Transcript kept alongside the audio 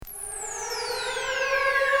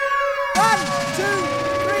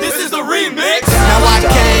This is the remix. Now I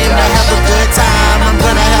came to have a good time. I'm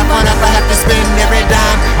gonna have fun if I have to spend every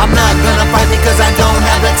dime. I'm not gonna fight because I don't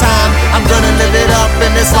have the time. I'm gonna live it up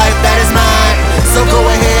in this life that is mine. So go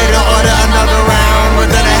ahead and order another round. We're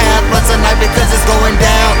gonna have fun tonight because it's going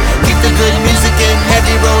down. Keep the good music in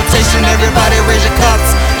heavy rotation. Everybody raise your cups.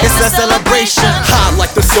 It's a celebration. Hot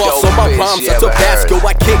like the sauce on my rhymes are Tabasco.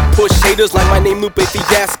 I kick push haters like my name Lupe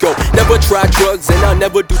Fiasco. Never try drugs and I'll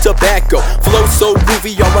never do tobacco. Flow so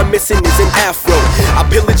groovy, all I'm missing is an afro. I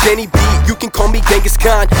pillage any beat, you can call me Genghis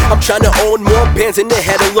Khan. I'm trying to own more bands in the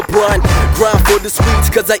head of LeBron. Grind for the sweets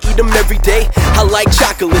cause I eat them every day. I like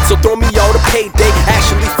chocolate, so throw me all the payday.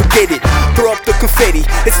 Actually forget it, throw up the confetti.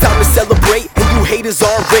 It's time to celebrate and you haters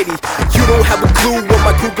already. You don't have a clue what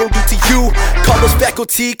my crew gon' do to you. Call us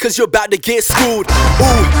faculty cause you're about to get schooled.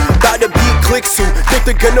 Ooh, about to beat clicks who think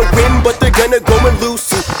they're gonna win but they're gonna go and lose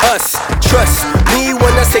to us. Trust me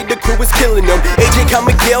when I say the crew is killing them. AJ,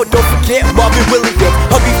 Miguel, don't forget Marvin Williams.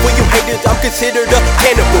 Hubby for you haters, I'm considered a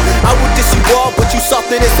cannibal. I would diss you all but you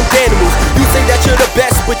softer than some animals. You say that you're the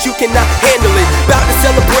best but you cannot handle it. About to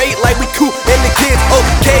celebrate like we cool and the kids.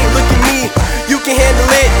 Okay, look at me, you can handle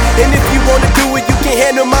it. And if you wanna do it, you can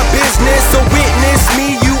handle my business. So witness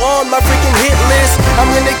me, you on my freaking hit list. I'm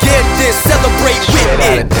gonna get this, celebrate with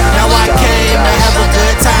it. Now I came to have a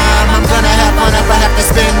good time. I'm gonna have fun if I have to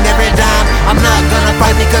spend every dime. I'm not gonna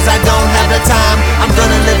fight because I don't have the time. I'm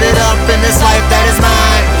gonna live it up in this life that is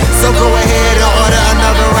mine. So go ahead and order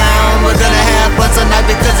another round. We're gonna have fun tonight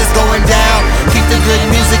because it's going down. Keep the good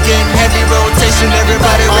music in heavy rotation.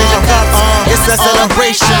 Everybody raise your cups. It's a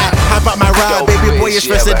celebration. How about my ride, baby boy, it's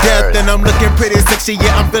stress to death. And I'm looking pretty sexy,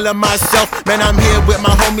 yeah, I'm feeling myself. Man, I'm here with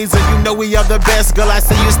my homies and you know we are the best. Girl, I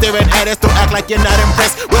see you staring at us, don't act like you're not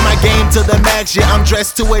impressed. With my game to the max, yeah, I'm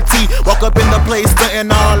dressed to a T. Walk up in the place,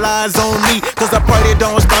 stunting all eyes on me. Cause the party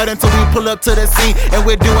don't start until we pull up to the scene. And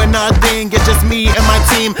we're doing our thing, it's just me and my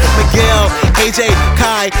team. Miguel, AJ,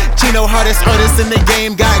 Kiah, Chino, hardest artist in the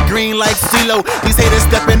game. Got green like CeeLo. These haters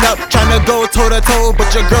stepping up, trying to go toe to toe.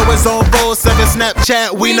 But your girl is on 4-7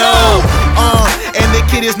 Snapchat, we know. And the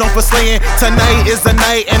kid is known for slaying. Tonight is the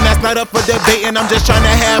night, and that's not up for debating. I'm just trying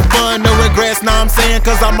to have fun, no regrets, now I'm saying.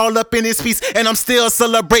 Cause I'm all up in this piece, and I'm still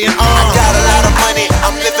celebrating. I got a lot of money,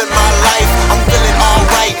 I'm living my life. I'm feeling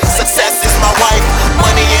alright, success is my wife.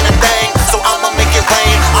 Money ain't a thing, so I'ma make it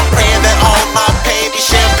rain. I'm praying that all my pain be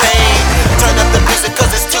champagne. Turn up the music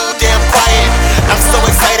cause it's too damn quiet. I'm so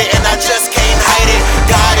excited and I just can't hide it.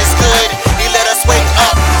 God is good, He let us wake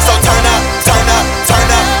up. So turn up, turn up, turn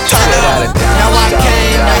up, turn up. Now I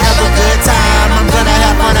came to have a good time. I'm gonna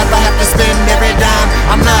have fun if I have to spend every dime.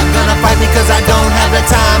 I'm not gonna fight because I don't have the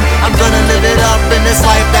time. I'm gonna live it up in this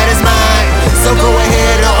life that is mine. So go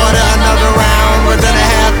ahead and order another round. We're gonna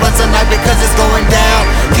have fun tonight because it's going down.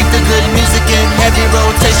 Keep the good music in heavy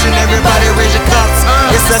rotation. Everybody raise your cups.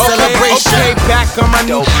 It's a celebration. Okay, back on my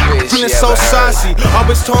knees, feeling so saucy.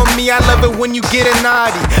 Always told me I love it when you get it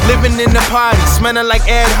naughty. Living in the party, smelling like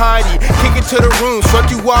Ed Hardy. Kick it to the room,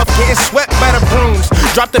 swept you off, getting swept by the brooms.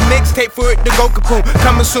 Drop the mixtape for it to go kaboom.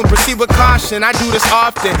 Coming soon, proceed with caution. I do this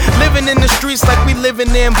often. Living in the streets like we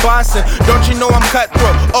living in Boston. Don't you know I'm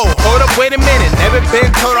cutthroat? Oh, hold up, wait a minute. Never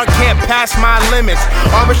been told I can't pass my limits.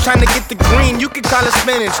 Always trying to get the green, you can call it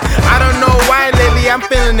spinach. I don't know why lately I'm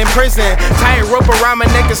feeling in prison. Tight rope around my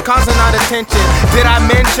neck is causing all the tension. Did I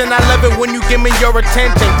mention I love it when you give me your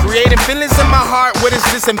attention? Creating feelings in my heart, what is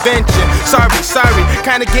this invention? Sorry,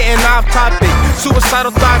 kinda getting off topic.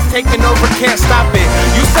 Suicidal thoughts taking over, can't stop it.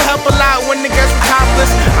 Used to help a lot when niggas were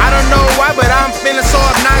topless. I don't know why, but I'm feeling so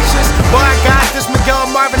obnoxious. Boy, I got this Miguel,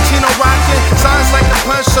 Marvin, Chino rockin'. Sounds like a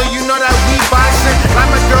punch, so you know that we boxing. Like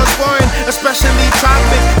my girls foreign, especially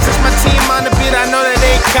tropic. Since my team on the beat, I know that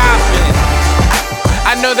they copping.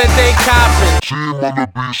 I know that they copping. Team on the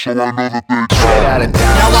beat, so I know that they copping.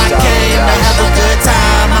 Now I came to have a good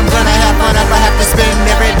time. I'm gonna have fun if I have to spend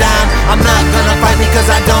every dime. I'm not gonna fight because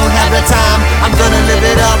I don't have the time. I'm gonna live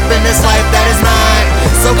it up in this life that is mine.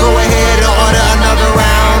 So go ahead and order another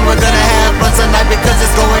round. We're gonna have fun tonight because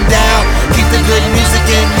it's going down. Keep the good music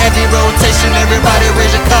in heavy rotation. Everybody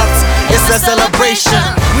raise your cups. It's a celebration.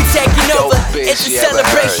 We taking over, it's a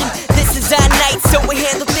celebration. This is our night, so we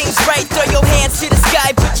handle things right. Throw your hands to the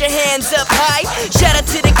sky, put your hands up high. Shout out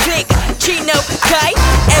to the clique, Chino, Kiah,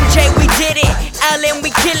 MJ, we did it. Allen,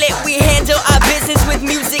 we kill it. We handle our business with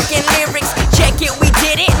music and lyrics. Check it, we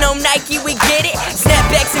did it. No Nike, we get it.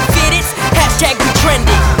 Snapbacks and fitteds, hashtag we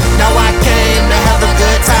trending. Now I came to have a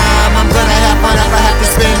good time. I'm gonna have fun if I have to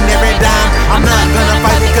spend every dime. I'm not gonna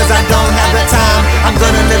fight because I don't have the time. I'm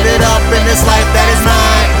gonna live it up in this life that is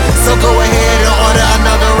mine. So go ahead and order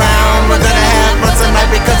another